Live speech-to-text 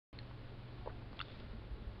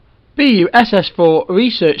BeeBusinessBee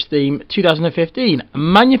Research Theme 2015,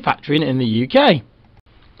 Manufacturing in the UK.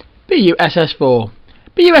 BeeBusinessBee.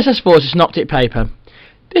 BeeBusinessBee is a synoptic paper.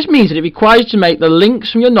 This means that it requires you to make the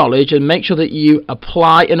links from your knowledge and make sure that you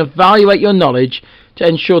apply and evaluate your knowledge to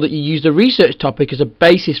ensure that you use the research topic as a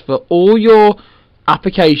basis for all your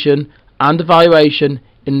application and evaluation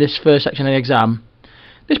in this first section of the exam.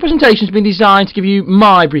 This presentation has been designed to give you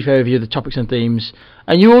my brief overview of the topics and themes,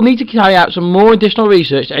 and you will need to carry out some more additional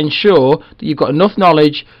research to ensure that you've got enough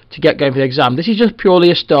knowledge to get going for the exam. This is just purely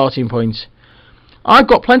a starting point. I've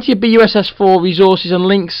got plenty of BeeBusinessBee resources and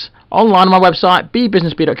links online on my website,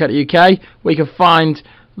 BeeBusinessBee.co.uk, where you can find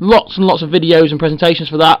lots and lots of videos and presentations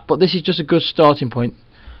for that, but this is just a good starting point.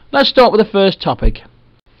 Let's start with the first topic.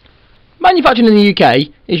 Manufacturing in the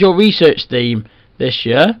UK is your research theme this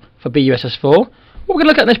year for BeeBusinessBee. What we're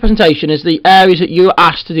going to look at in this presentation is the areas that you're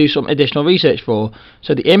asked to do some additional research for.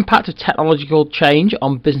 So the impact of technological change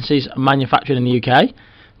on businesses manufacturing in the UK,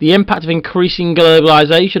 the impact of increasing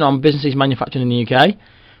globalisation on businesses manufacturing in the UK,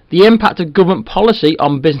 the impact of government policy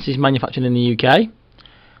on businesses manufacturing in the UK,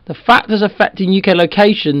 the factors affecting UK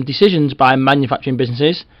location decisions by manufacturing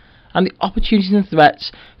businesses, and the opportunities and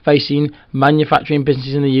threats facing manufacturing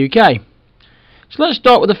businesses in the UK. So let's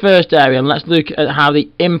start with the first area and let's look at how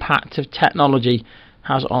the impact of technology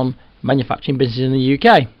has on manufacturing businesses in the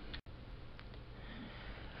UK.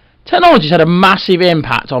 Technology has had a massive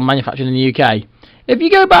impact on manufacturing in the UK. If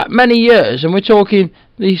you go back many years, and we're talking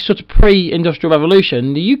the sort of pre-industrial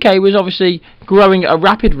revolution, the UK was obviously growing at a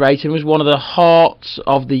rapid rate and was one of the hearts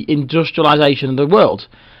of the industrialisation of the world.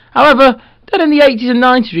 However, then in the 80s and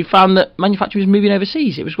 90s we found that manufacturing was moving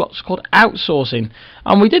overseas. It was what's called outsourcing,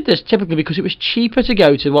 and we did this typically because it was cheaper to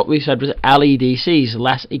go to what we said was LEDCs,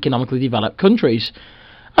 less economically developed countries.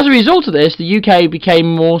 As a result of this, the UK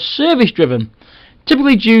became more service driven,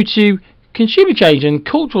 typically due to consumer change and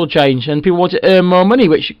cultural change, and people wanted to earn more money,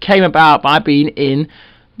 which came about by being in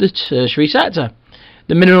the tertiary sector.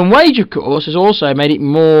 The minimum wage, of course, has also made it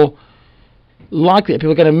more likely that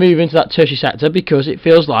people are going to move into that tertiary sector because it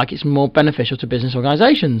feels like it's more beneficial to business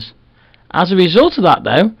organisations. As a result of that,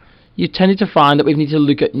 though, you tended to find that we need to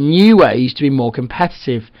look at new ways to be more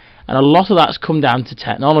competitive, and a lot of that's come down to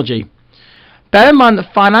technology. Bear in mind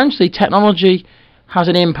that financially, technology has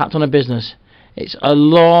an impact on a business. It's a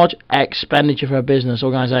large expenditure for a business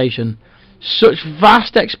organisation. Such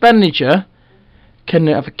vast expenditure can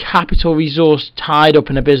have a capital resource tied up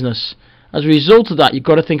in a business. As a result of that, you've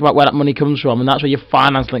got to think about where that money comes from, and that's where your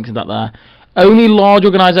finance links in that there. Only large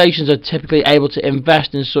organisations are typically able to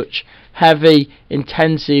invest in such heavy,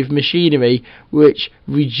 intensive machinery, which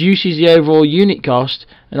reduces the overall unit cost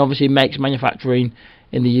and obviously makes manufacturing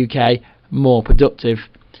in the UK more productive.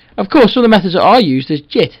 Of course, some of the methods that are used is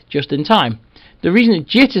JIT, just in time. The reason that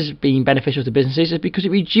JIT has been beneficial to businesses is because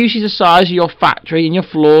it reduces the size of your factory and your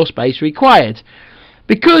floor space required.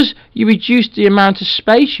 Because you reduce the amount of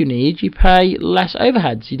space you need, you pay less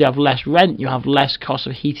overheads. You have less rent, you have less cost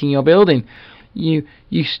of heating your building. You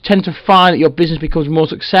tend to find that your business becomes more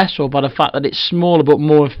successful by the fact that it's smaller but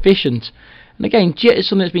more efficient. And again, JIT is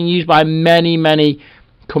something that's been used by many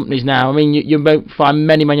companies now. I mean, you won't find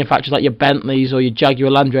many manufacturers like your Bentleys or your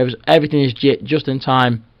Jaguar Land Rovers. Everything is JIT, just in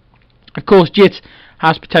time. Of course, JIT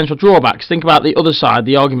has potential drawbacks. Think about the other side,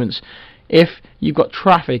 the arguments. If you've got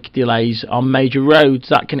traffic delays on major roads,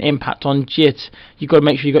 that can impact on JIT. You've got to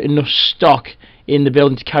make sure you've got enough stock in the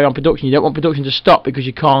building to carry on production. You don't want production to stop because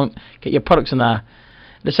you can't get your products in there.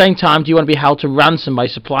 At the same time, do you want to be held to ransom by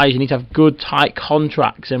suppliers? You need to have good, tight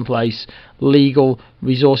contracts in place. Legal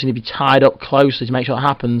resources need to be tied up closely to make sure that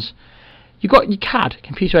happens. You've got your CAD,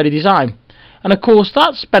 computer-aided design. And of course,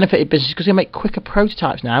 that's benefited businesses because they make quicker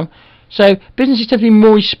prototypes now. So businesses tend to be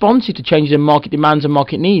more responsive to changes in market demands and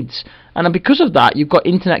market needs. And because of that, you've got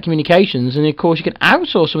internet communications, and of course you can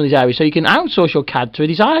outsource some of these areas. So you can outsource your CAD to a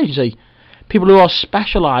design agency, people who are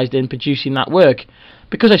specialised in producing that work.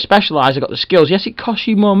 Because they specialise, they've got the skills. Yes, it costs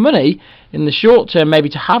you more money in the short term maybe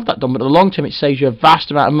to have that done, but in the long term it saves you a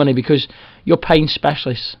vast amount of money because you're paying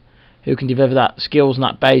specialists who can deliver that skills and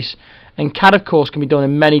that base. And CAD, of course, can be done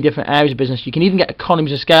in many different areas of business. You can even get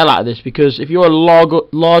economies of scale out of this, because if you're a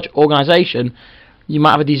large organisation, you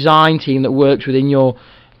might have a design team that works within your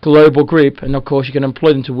global group, and of course you can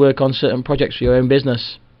employ them to work on certain projects for your own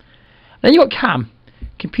business. Then you've got CAM,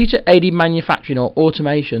 Computer Aided Manufacturing or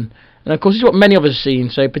Automation. And of course this is what many of us have seen,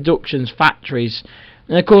 so productions, factories.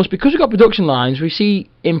 And of course because we've got production lines, we see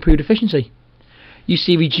improved efficiency. You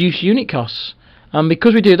see reduced unit costs. And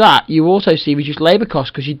because we do that, you also see reduced labour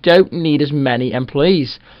costs because you don't need as many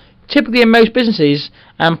employees. Typically in most businesses,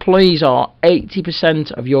 employees are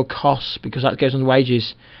 80% of your costs because that goes on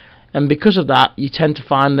wages. and because of that you tend to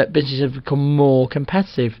find that businesses have become more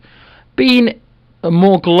competitive. Being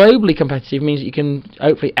more globally competitive means that you can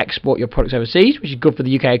hopefully export your products overseas, which is good for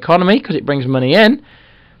the UK economy because it brings money in.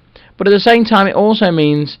 But at the same time, it also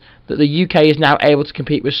means that the UK is now able to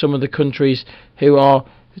compete with some of the countries who are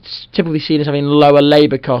typically seen as having lower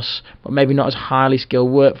labour costs, but maybe not as highly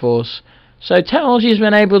skilled workforce. So technology has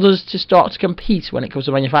enabled us to start to compete when it comes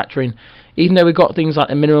to manufacturing, even though we've got things like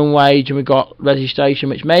the minimum wage and we've got legislation,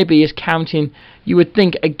 which maybe is counting, you would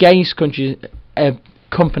think, against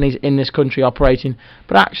companies in this country operating,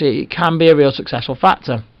 but actually it can be a real successful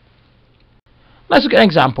factor. Let's look at an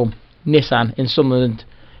example. Nissan in Sunderland.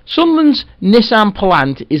 Sunderland's Nissan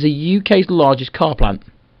plant is the UK's largest car plant.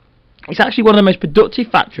 It's actually one of the most productive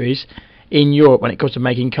factories in Europe when it comes to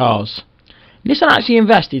making cars. Nissan actually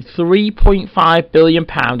invested £3.5 billion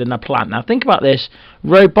in their plant. Now think about this,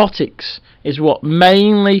 robotics is what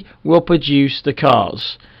mainly will produce the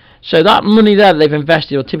cars. So that money there that they've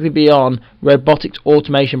invested will typically be on robotics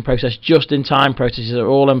automation process, just-in-time processes that are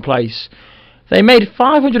all in place. They made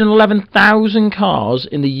 511,000 cars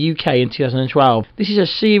in the UK in 2012. This is a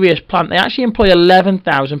serious plant. They actually employ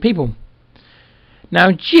 11,000 people.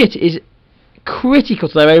 Now JIT is critical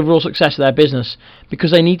to their overall success of their business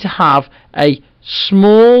because they need to have a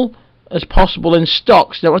small as possible in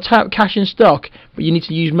stock. So you don't want to have cash in stock, but you need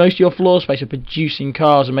to use most of your floor space for producing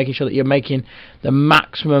cars and making sure that you're making the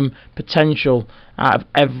maximum potential out of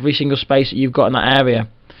every single space that you've got in that area.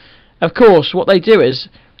 Of course, what they do is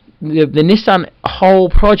the Nissan whole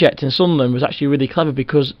project in Sunderland was actually really clever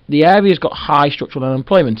because the area's got high structural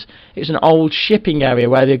unemployment. It's an old shipping area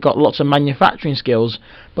where they've got lots of manufacturing skills,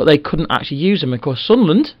 but they couldn't actually use them. Of course,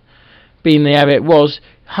 Sunderland, being the area it was,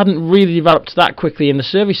 hadn't really developed that quickly in the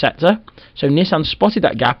service sector, so Nissan spotted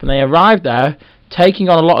that gap and they arrived there, taking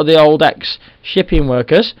on a lot of the old ex-shipping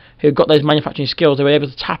workers who got those manufacturing skills. They were able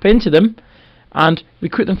to tap into them and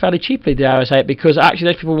recruit them fairly cheaply, dare I say it, because actually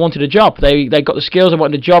those people wanted a job. They got the skills, they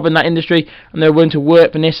wanted a job in that industry, and they were willing to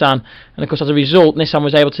work for Nissan. And of course, as a result, Nissan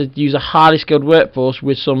was able to use a highly skilled workforce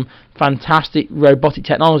with some fantastic robotic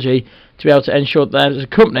technology to be able to ensure that as a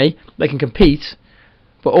company they can compete,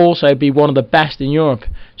 but also be one of the best in Europe.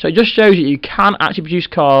 So it just shows that you can actually produce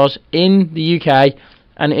cars in the UK,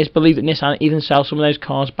 and it is believed that Nissan even sells some of those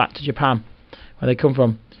cars back to Japan, where they come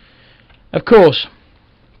from. Of course,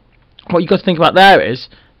 what you've got to think about there is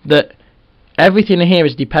that everything here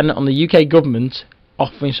is dependent on the UK government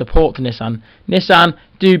offering support to Nissan. Nissan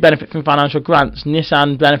do benefit from financial grants.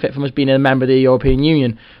 Nissan benefit from us being a member of the European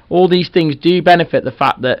Union. All these things do benefit the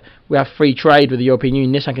fact that we have free trade with the European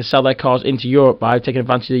Union. Nissan can sell their cars into Europe by taking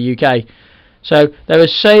advantage of the UK. So there are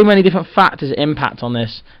so many different factors that impact on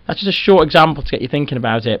this. That's just a short example to get you thinking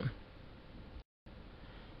about it.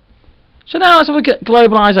 So now let's have a look at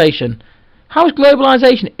globalisation. How has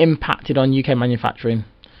globalisation impacted on UK manufacturing?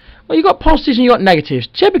 Well, you've got positives and you've got negatives.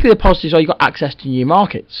 Typically the positives are you've got access to new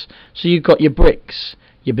markets. So you've got your BRICS,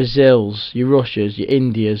 your Brazils, your Russias, your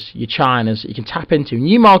Indias, your Chinas that you can tap into.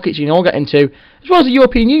 New markets you can all get into, as well as the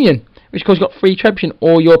European Union, which of course got free trade between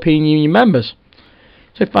all European Union members.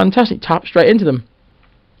 So fantastic, tap straight into them.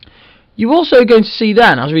 You're also going to see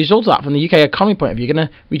then, as a result of that, from the UK economy point of view, you're going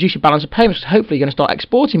to reduce your balance of payments, because hopefully you're going to start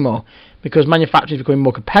exporting more, because manufacturing is becoming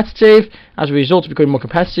more competitive. As a result of becoming more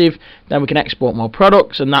competitive, then we can export more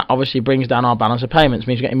products, and that obviously brings down our balance of payments. It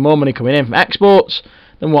means we're getting more money coming in from exports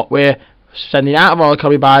than what we're sending out of our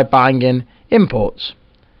economy by buying in imports.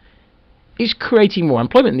 It's creating more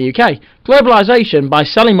employment in the UK. Globalisation, by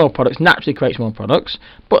selling more products, naturally creates more products,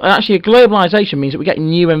 but actually globalisation means that we get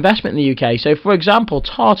new investment in the UK. So for example,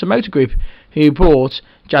 Tata Motor Group, who bought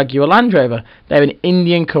Jaguar Land Rover, they're an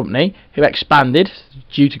Indian company who expanded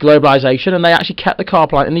due to globalisation, and they actually kept the car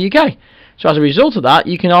plant in the UK. So as a result of that,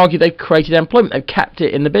 you can argue they've created employment, they've kept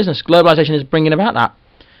it in the business. Globalisation is bringing about that.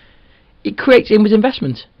 It creates inward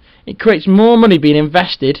investment. It creates more money being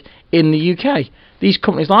invested in the UK. These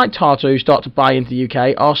companies like Tata who start to buy into the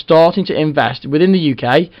UK are starting to invest within the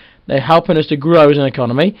UK. They're helping us to grow as an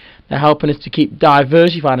economy. They're helping us to keep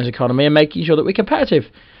diversifying as an economy and making sure that we're competitive.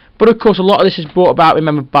 But of course a lot of this is brought about,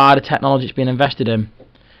 remember, by the technology it's being invested in.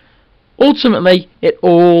 Ultimately, it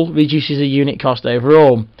all reduces the unit cost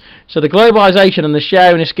overall. So the globalisation and the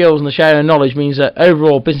sharing of skills and the sharing of knowledge means that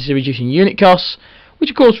overall businesses are reducing unit costs,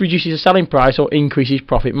 which of course reduces the selling price or increases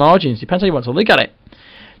profit margins. Depends how you want to look at it.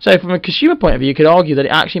 So from a consumer point of view, you could argue that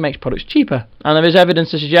it actually makes products cheaper. And there is evidence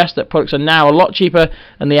to suggest that products are now a lot cheaper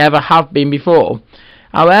than they ever have been before.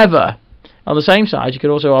 However, on the same side, you could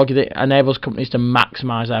also argue that it enables companies to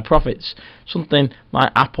maximise their profits. Something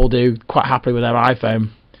like Apple do quite happily with their iPhone.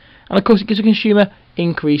 And of course, it gives the consumer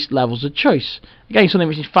increased levels of choice. Again, something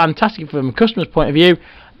which is fantastic from a customer's point of view,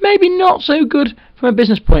 maybe not so good from a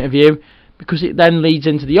business point of view, because it then leads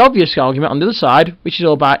into the obvious argument on the other side, which is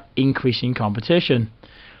all about increasing competition.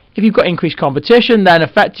 If you've got increased competition, then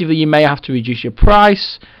effectively you may have to reduce your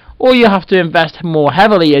price, or you have to invest more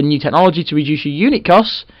heavily in new technology to reduce your unit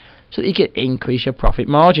costs so that you can increase your profit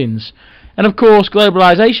margins. And of course,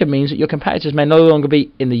 globalization means that your competitors may no longer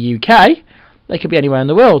be in the UK, they could be anywhere in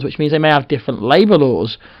the world, which means they may have different labour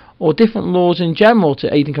laws or different laws in general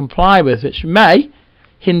to even comply with, which may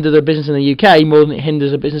hinder the business in the UK more than it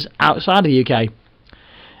hinders a business outside of the UK.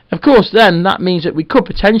 Of course, then that means that we could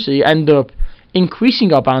potentially end up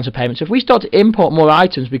increasing our balance of payments. If we start to import more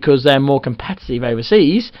items because they're more competitive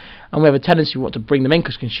overseas, and we have a tendency to want to bring them in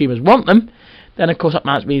because consumers want them, then of course that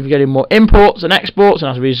might mean we're getting more imports and exports,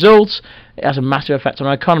 and as a result it has a massive effect on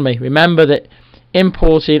our economy. Remember that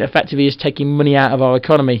importing effectively is taking money out of our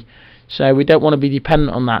economy, so we don't want to be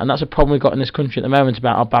dependent on that, and that's a problem we've got in this country at the moment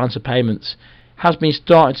about our balance of payments. It has been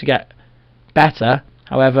starting to get better,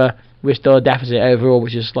 however we're still a deficit overall,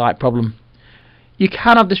 which is a slight problem. You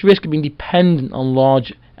can have this risk of being dependent on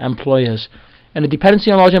large employers, and the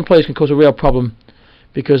dependency on large employers can cause a real problem,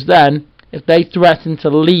 because then if they threaten to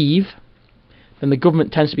leave, then the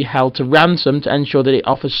government tends to be held to ransom to ensure that it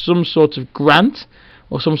offers some sort of grant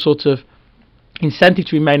or some sort of incentive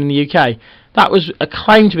to remain in the UK. That was a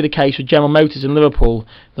claim to be the case with General Motors in Liverpool,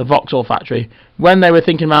 the Vauxhall factory. When they were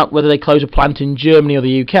thinking about whether they close a plant in Germany or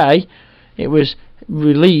the UK, it was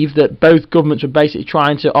relieved that both governments were basically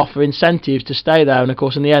trying to offer incentives to stay there, and of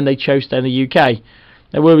course in the end they chose to stay in the UK.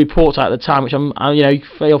 There were reports out at the time, which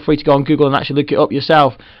feel free to go on Google and actually look it up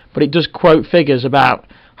yourself, but it does quote figures about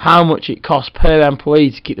how much it costs per employee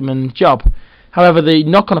to keep them in the job. However, the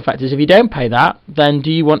knock-on effect is if you don't pay that, then do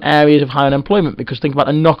you want areas of high unemployment? Because think about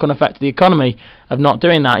the knock-on effect to the economy of not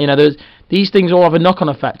doing that. These things all have a knock-on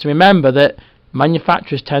effect. And remember that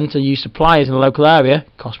manufacturers tend to use suppliers in the local area,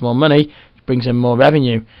 cost more money, brings in more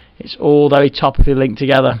revenue. It's all very topically linked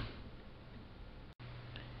together.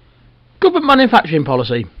 Government manufacturing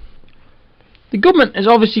policy. The government is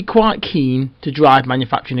obviously quite keen to drive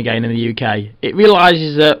manufacturing again in the UK. It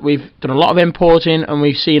realises that we've done a lot of importing and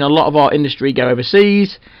we've seen a lot of our industry go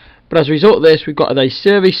overseas, but as a result of this we've got a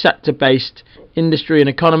service sector based industry and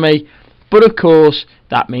economy, but of course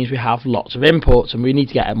that means we have lots of imports and we need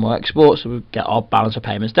to get more exports so we get our balance of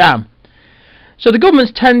payments down. So the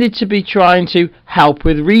government's tended to be trying to help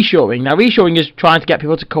with reshoring. Now reshoring is trying to get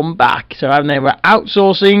people to come back, so when they were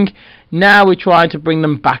outsourcing, now we're trying to bring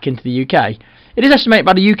them back into the UK. It is estimated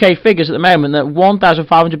by the UK figures at the moment that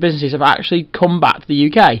 1,500 businesses have actually come back to the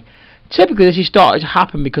UK. Typically this is starting to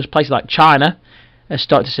happen because places like China are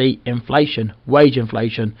starting to see inflation, wage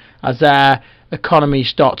inflation. As their economies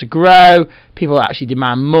start to grow, people actually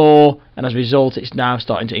demand more, and as a result it's now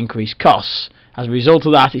starting to increase costs. As a result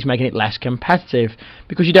of that, it's making it less competitive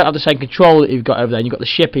because you don't have the same control that you've got over there, and you've got the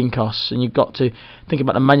shipping costs, and you've got to think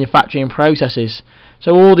about the manufacturing processes.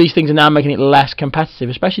 So all these things are now making it less competitive,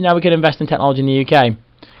 especially now we can invest in technology in the UK.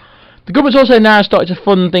 The government's also now started to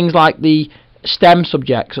fund things like the STEM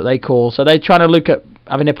subjects that they call. So they're trying to look at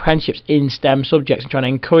having apprenticeships in STEM subjects and trying to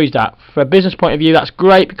encourage that. For a business point of view, that's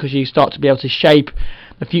great because you start to be able to shape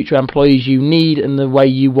the future employees you need and the way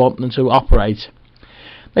you want them to operate.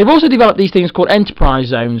 They've also developed these things called enterprise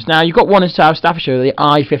zones. Now you've got one in South Staffordshire, the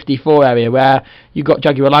I-54 area, where you've got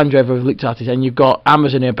Jaguar Land Rover who've looked at it, and you've got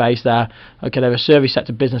Amazon who are based there. Okay, they're a service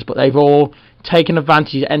sector business, but they've all taken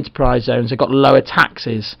advantage of enterprise zones. They've got lower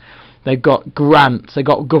taxes, they've got grants, they've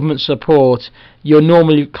got government support. You're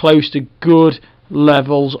normally close to good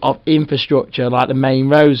levels of infrastructure like the main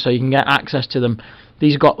roads, so you can get access to them.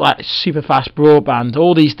 These have got like super fast broadband.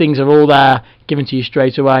 All these things are all there given to you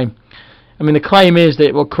straight away. I mean, the claim is that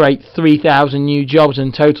it will create 3,000 new jobs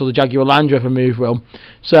in total, the Jaguar Land Rover move will.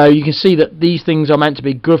 So you can see that these things are meant to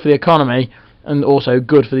be good for the economy and also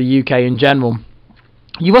good for the UK in general.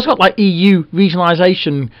 You've also got like EU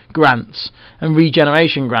regionalisation grants and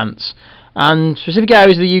regeneration grants. And specific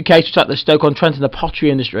areas of the UK, such as like the Stoke-on-Trent and the pottery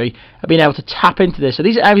industry, have been able to tap into this. So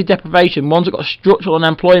these are areas of deprivation, ones that got structural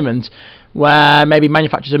unemployment, where maybe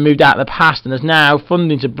manufacturers have moved out in the past, and there's now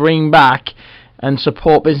funding to bring back and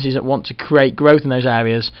support businesses that want to create growth in those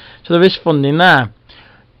areas. So there is funding there.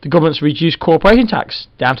 The government's reduced corporation tax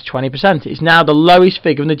down to 20%. It's now the lowest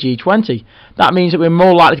figure in the G20. That means that we're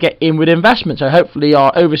more likely to get inward investment. So hopefully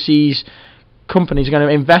our overseas companies are going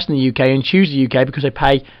to invest in the UK and choose the UK because they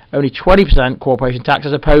pay only 20% corporation tax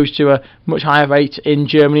as opposed to a much higher rate in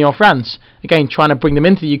Germany or France. Again, trying to bring them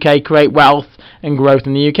into the UK, create wealth and growth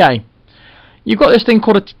in the UK. You've got this thing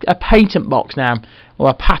called a patent box now, or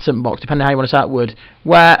a patent box, depending on how you want to say that word,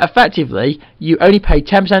 where effectively you only pay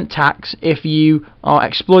 10% tax if you are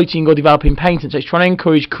exploiting or developing patents. So it's trying to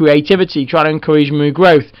encourage creativity, trying to encourage new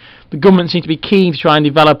growth. The government seems to be keen to try and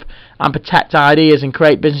develop and protect ideas and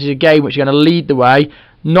create businesses again, which are going to lead the way,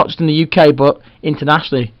 not just in the UK but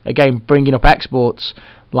internationally. Again, bringing up exports,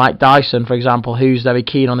 like Dyson, for example, who's very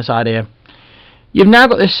keen on this idea. You've now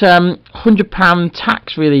got this £100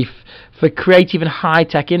 tax relief for creative and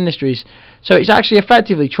high-tech industries. So it's actually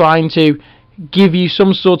effectively trying to give you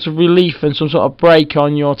some sort of relief and some sort of break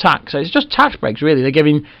on your tax. So it's just tax breaks, really, they're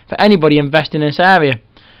giving for anybody investing in this area.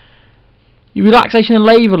 Your relaxation in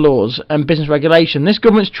labour laws and business regulation. This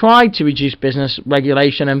government's tried to reduce business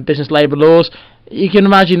regulation and business labour laws. You can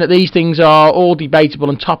imagine that these things are all debatable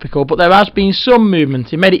and topical, but there has been some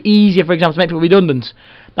movement. It made it easier, for example, to make people redundant.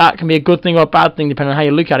 That can be a good thing or a bad thing depending on how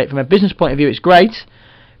you look at it. From a business point of view, it's great.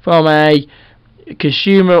 From a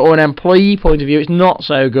consumer or an employee point of view, it's not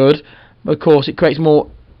so good. Of course, it creates more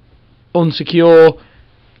unsecure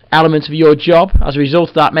elements of your job. As a result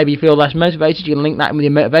of that, maybe you feel less motivated. You can link that in with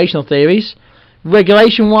your motivational theories.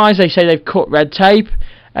 Regulation wise, they say they've cut red tape.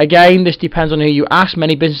 Again, this depends on who you ask.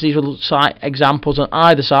 Many businesses will cite examples on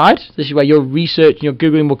either side. This is where your research and your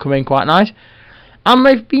googling will come in quite nice. And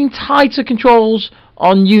they've been tighter controls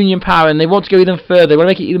on union power, and they want to go even further. They want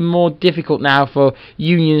to make it even more difficult now for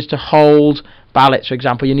unions to hold ballots, for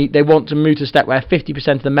example. They want to move to a step where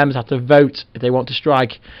 50% of the members have to vote if they want to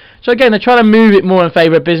strike. So again, they're trying to move it more in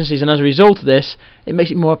favour of businesses, and as a result of this, it makes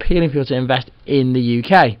it more appealing for people to invest in the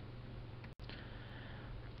UK.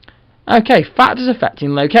 Okay, factors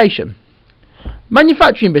affecting location.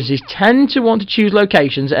 Manufacturing businesses tend to want to choose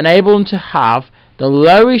locations that enable them to have the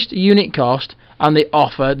lowest unit cost and they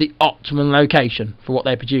offer the optimum location for what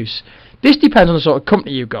they produce. This depends on the sort of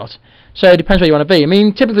company you've got. So it depends where you want to be. I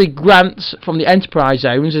mean, typically grants from the enterprise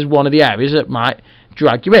zones is one of the areas that might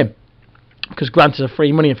drag you in, because grants are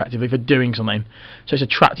free money effectively for doing something. So it's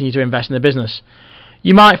attracting you to invest in the business.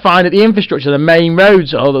 You might find that the infrastructure, the main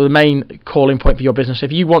roads, are the main calling point for your business.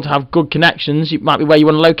 If you want to have good connections, it might be where you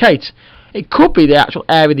want to locate. It could be the actual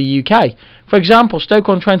area of the UK. For example,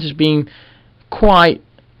 Stoke-on-Trent has been quite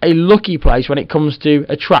a lucky place when it comes to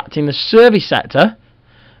attracting the service sector,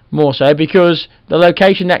 more so because the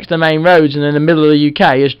location next to the main roads and in the middle of the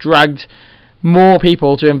UK has dragged more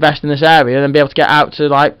people to invest in this area and be able to get out to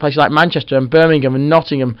like places like Manchester and Birmingham and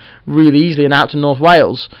Nottingham really easily and out to North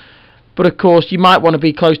Wales. But of course you might want to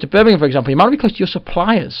be close to Birmingham, for example. You might want to be close to your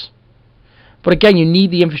suppliers. But again, you need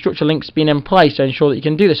the infrastructure links being in place to ensure that you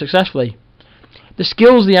can do this successfully. The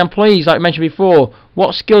skills of the employees, like I mentioned before,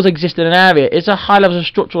 what skills exist in an area, is a high level of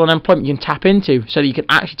structural unemployment you can tap into, so that you can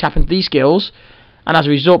actually tap into these skills, and as a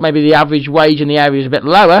result maybe the average wage in the area is a bit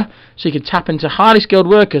lower, so you can tap into highly skilled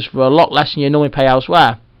workers for a lot less than you normally pay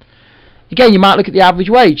elsewhere. Again, you might look at the average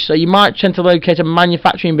wage, so you might tend to locate a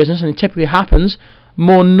manufacturing business, and it typically happens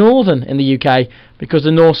more northern in the UK, because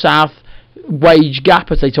the north-south wage gap,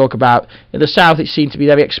 as they talk about. In the south it seems to be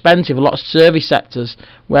very expensive, a lot of service sectors,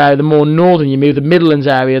 where the more northern you move, the Midlands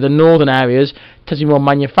area, the northern areas tend to be more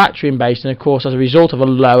manufacturing based, and of course as a result of a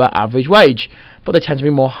lower average wage, but they tend to be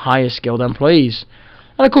more higher skilled employees.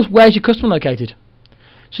 And of course, where's your customer located?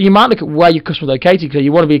 So you might look at where your customer is located, because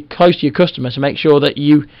you want to be close to your customer to make sure that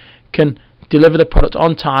you can deliver the product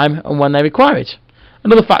on time and when they require it.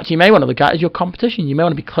 Another factor you may want to look at is your competition. You may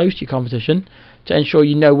want to be close to your competition to ensure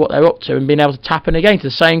you know what they're up to and being able to tap in again to the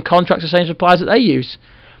same contracts, the same suppliers that they use.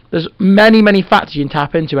 There's many factors you can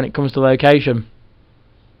tap into when it comes to location.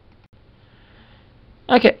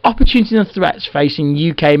 Okay, opportunities and threats facing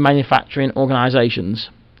UK manufacturing organisations.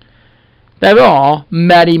 There are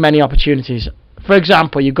many opportunities. For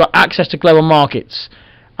example, you've got access to global markets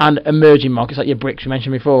and emerging markets like your BRICS we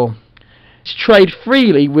mentioned before. To trade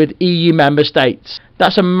freely with EU member states.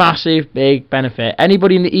 That's a massive big benefit.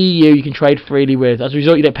 Anybody in the EU you can trade freely with. As a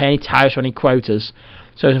result, you don't pay any tariffs or any quotas.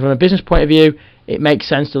 So from a business point of view, it makes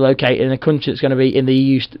sense to locate in a country that's going to be in the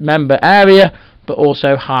EU member area, but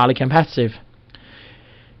also highly competitive.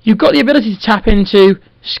 You've got the ability to tap into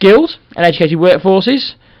skilled and educated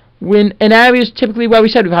workforces in areas typically where we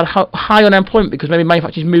said we've had high unemployment, because maybe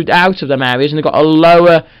manufacturers moved out of them areas and they've got a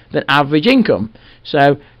lower than average income.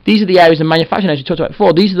 So these are the areas in manufacturing, as we talked about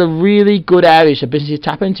before. These are the really good areas for businesses to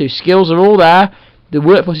tap into. Skills are all there, the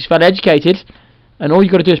workforce is fairly educated, and all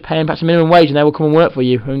you've got to do is pay them perhaps a minimum wage and they will come and work for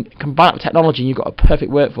you. And combine that with technology and you've got a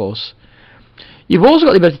perfect workforce. You've also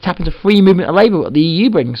got the ability to tap into free movement of labour, what the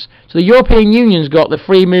EU brings. So the European Union's got the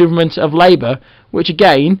free movement of labour, which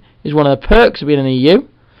again is one of the perks of being in the EU,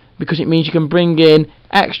 because it means you can bring in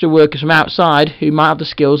extra workers from outside who might have the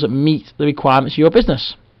skills that meet the requirements of your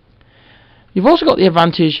business. You've also got the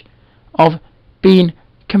advantage of being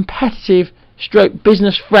competitive stroke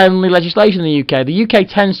business friendly legislation in the UK. The UK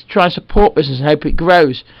tends to try and support business and hope it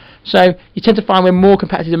grows. So you tend to find we're more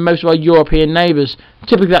competitive than most of our European neighbours.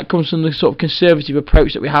 Typically that comes from the sort of conservative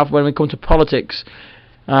approach that we have when we come to politics,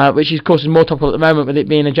 which of course is more topical at the moment with it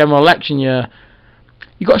being a general election year.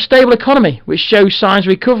 You've got a stable economy which shows signs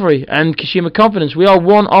of recovery and consumer confidence. We are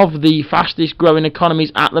one of the fastest growing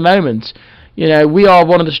economies at the moment. You know, we are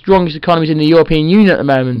one of the strongest economies in the European Union at the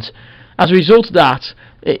moment. As a result of that,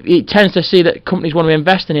 it tends to see that companies want to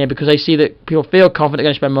invest in here because they see that people feel confident they're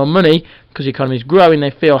going to spend more money because the economy is growing,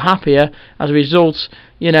 they feel happier. As a result,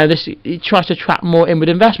 you know, it tries to attract more inward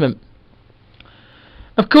investment.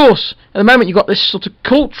 Of course, at the moment you've got this sort of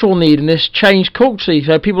cultural need and this changed culturally,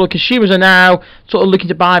 so consumers are now sort of looking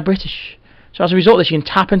to buy British. So as a result of this, you can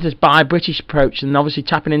tap into this buy British approach and obviously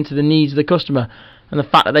tapping into the needs of the customer and the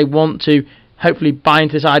fact that they want to hopefully buy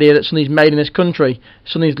into this idea that something's made in this country,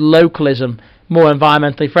 something's localism, more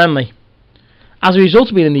environmentally friendly. As a result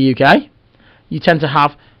of being in the UK, you tend to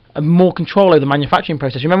have more control over the manufacturing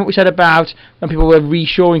process. Remember what we said about when people were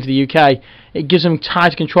reshoring to the UK? It gives them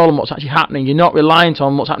tighter control on what's actually happening. You're not reliant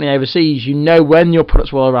on what's happening overseas. You know when your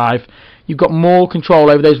products will arrive. You've got more control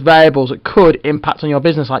over those variables that could impact on your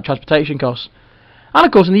business, like transportation costs. And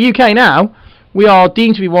of course in the UK now, we are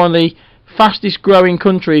deemed to be one of the fastest growing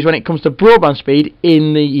countries when it comes to broadband speed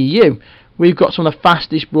in the EU. We've got some of the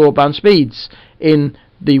fastest broadband speeds in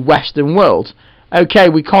the Western world. Okay,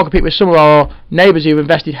 we can't compete with some of our neighbours who have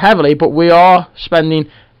invested heavily, but we are spending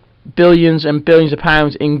billions and billions of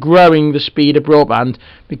pounds in growing the speed of broadband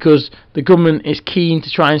because the government is keen to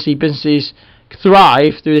try and see businesses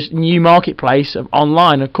thrive through this new marketplace of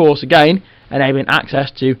online, of course, again, enabling access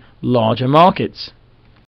to larger markets.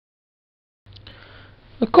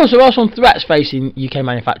 Of course, there are some threats facing UK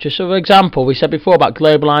manufacturers. So, for example, we said before about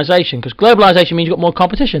globalisation, because globalisation means you've got more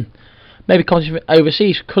competition. Maybe competition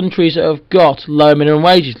overseas, countries that have got lower minimum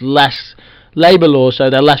wages, less labour laws,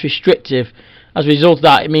 so they're less restrictive. As a result of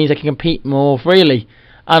that, it means they can compete more freely.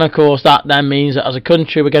 And of course, that then means that as a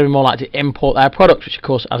country, we're going to be more likely to import their products, which of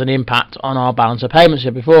course has an impact on our balance of payments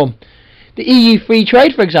here before. The EU free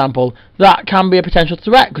trade, for example, that can be a potential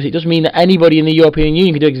threat because it does mean that anybody in the European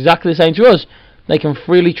Union can do exactly the same to us. They can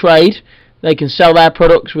freely trade, they can sell their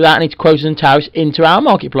products without any quotas and tariffs into our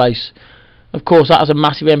marketplace. Of course, that has a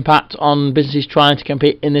massive impact on businesses trying to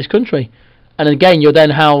compete in this country. And again, you're then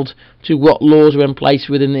held to what laws are in place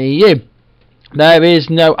within the EU. There is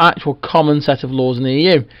no actual common set of laws in the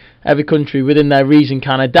EU. Every country within their reason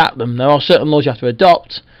can adapt them. There are certain laws you have to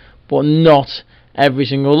adopt, but not every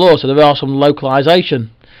single law. So there are some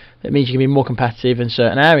localisation. That means you can be more competitive in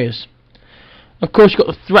certain areas. Of course, you've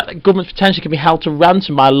got the threat that governments potentially can be held to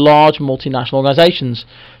ransom by large multinational organisations.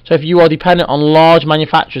 So if you are dependent on large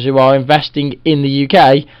manufacturers who are investing in the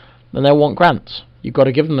UK, then they'll want grants. You've got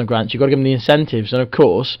to give them the grants, you've got to give them the incentives, and of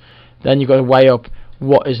course, then you've got to weigh up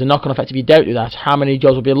what is the knock-on effect if you don't do that, how many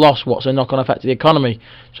jobs will be lost, what's the knock-on effect to the economy.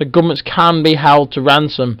 So governments can be held to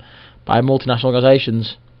ransom by multinational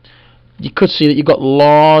organisations. You could see that you've got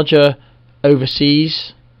larger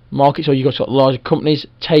overseas markets, or you've got larger companies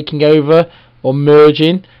taking over or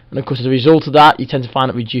merging, and of course as a result of that you tend to find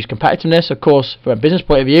that reduced competitiveness. Of course, from a business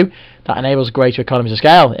point of view, that enables greater economies of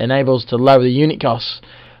scale, it enables to lower the unit costs,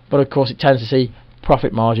 but of course it tends to see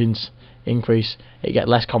profit margins increase, it gets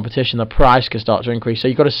less competition, the price can start to increase. So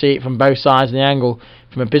you've got to see it from both sides of the angle.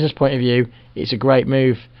 From a business point of view, it's a great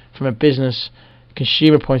move. From a business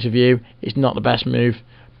consumer point of view, it's not the best move.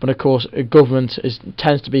 But of course, a government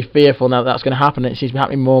tends to be fearful now that that's going to happen. It seems to be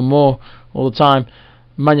happening more and more all the time.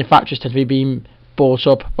 Manufacturers tend to be being bought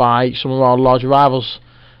up by some of our larger rivals.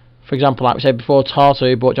 For example, like we said before, Tata,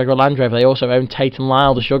 who bought Jaguar Land Rover, they also own Tate &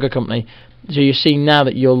 Lyle, the sugar company. So you're seeing now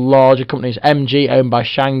that your larger companies, MG owned by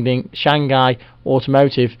Shanghai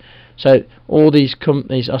Automotive, so all these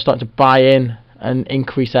companies are starting to buy in and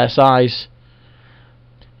increase their size.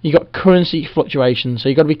 You've got currency fluctuations, so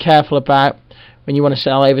you've got to be careful about when you want to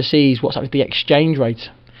sell overseas, what's happening to the exchange rate.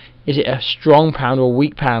 Is it a strong pound or a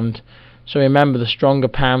weak pound? So remember, the stronger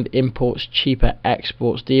pound imports cheaper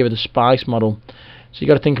exports dearer, the SPICE model. So you've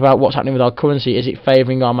got to think about what's happening with our currency. Is it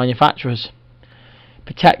favouring our manufacturers?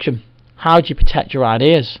 Protection. How do you protect your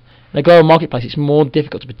ideas? In a global marketplace, it's more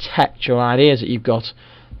difficult to protect your ideas that you've got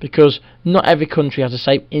because not every country has the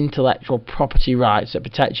same intellectual property rights that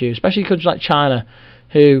protect you, especially countries like China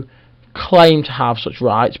who claim to have such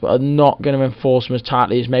rights but are not going to enforce them as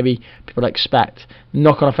tightly as maybe people expect. The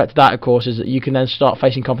knock-on effect of that, of course, is that you can then start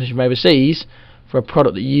facing competition from overseas for a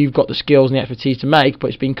product that you've got the skills and the expertise to make, but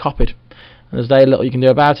it's been copied, and there's very little you can do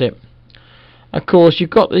about it. Of course, you've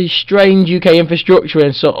got the strange UK infrastructure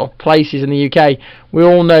in sort of places in the UK. We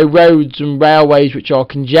all know roads and railways which are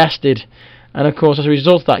congested, and of course as a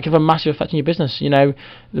result of that it can have a massive effect on your business. You know,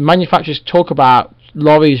 the manufacturers talk about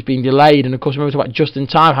lorries being delayed, and of course remember to talk about just in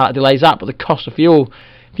time, how that delays that, but the cost of fuel.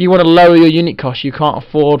 If you want to lower your unit costs, you can't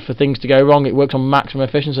afford for things to go wrong. It works on maximum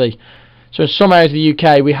efficiency. So in some areas of the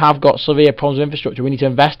UK we have got severe problems with infrastructure. We need to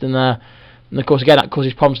invest in there. And of course again that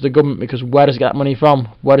causes problems to the government, because where does it get that money from?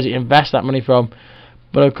 Where does it invest that money from?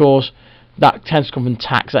 But of course that tends to come from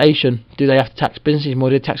taxation. Do they have to tax businesses more?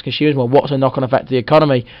 Do they tax consumers more? What's the knock-on effect to the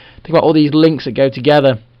economy? Think about all these links that go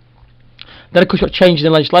together. Then of course you've got changes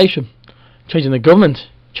in legislation, changes in the government,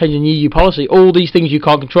 changing EU policy. All these things you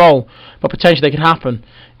can't control, but potentially they can happen.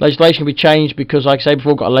 Legislation can be changed because, like I say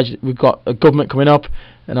before, we've got a government coming up,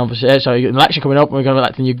 and obviously an election coming up, and we're going to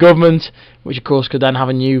elect a new government, which of course could then have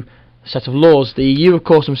a new set of laws. The EU of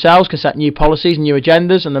course themselves can set new policies, new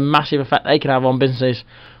agendas, and the massive effect they can have on businesses.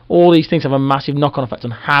 All these things have a massive knock-on effect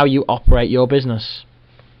on how you operate your business.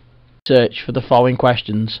 Search for the following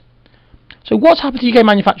questions. So what's happened to UK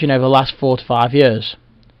manufacturing over the last 4 to 5 years?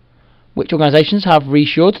 Which organisations have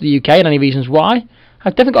reshored to the UK and any reasons why?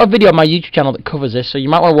 I've definitely got a video on my YouTube channel that covers this, so you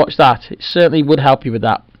might want to watch that. It certainly would help you with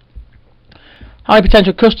that. How many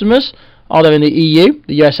potential customers are there in the EU,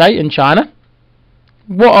 the USA and China?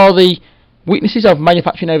 What are the weaknesses of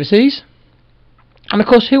manufacturing overseas? And of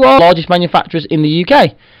course, who are the largest manufacturers in the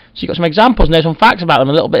UK? So you've got some examples and there's some facts about them,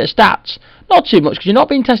 a little bit of stats. Not too much, because you're not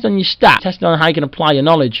being tested on your stats, tested on how you can apply your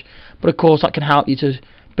knowledge. But of course that can help you to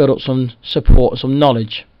build up some support and some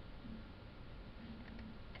knowledge.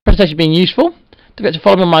 Presentation being useful. Don't forget to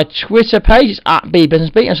follow me on my Twitter page, it's at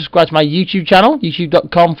BeeBusinessBee, and subscribe to my YouTube channel,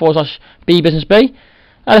 youtube.com/BeeBusinessBee.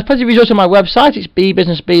 There's plenty of resources on my website, it's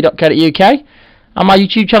beebusinessbee.co.uk, and my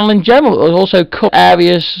YouTube channel in general will also cover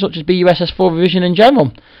areas such as BUSS4 revision in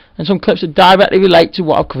general, and some clips that directly relate to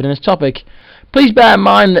what I've covered in this topic. Please bear in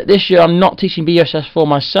mind that this year I'm not teaching BUSS4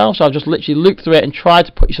 myself, so I've just literally looked through it and tried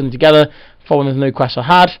to put you something together following the new requests I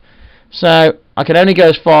had. So I can only go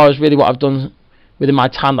as far as really what I've done within my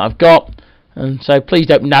time that I've got, and so please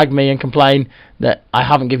don't nag me and complain that I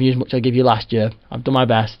haven't given you as much as I gave you last year. I've done my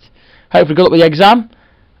best. Hopefully good luck with the exam,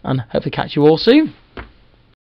 and hopefully catch you all soon.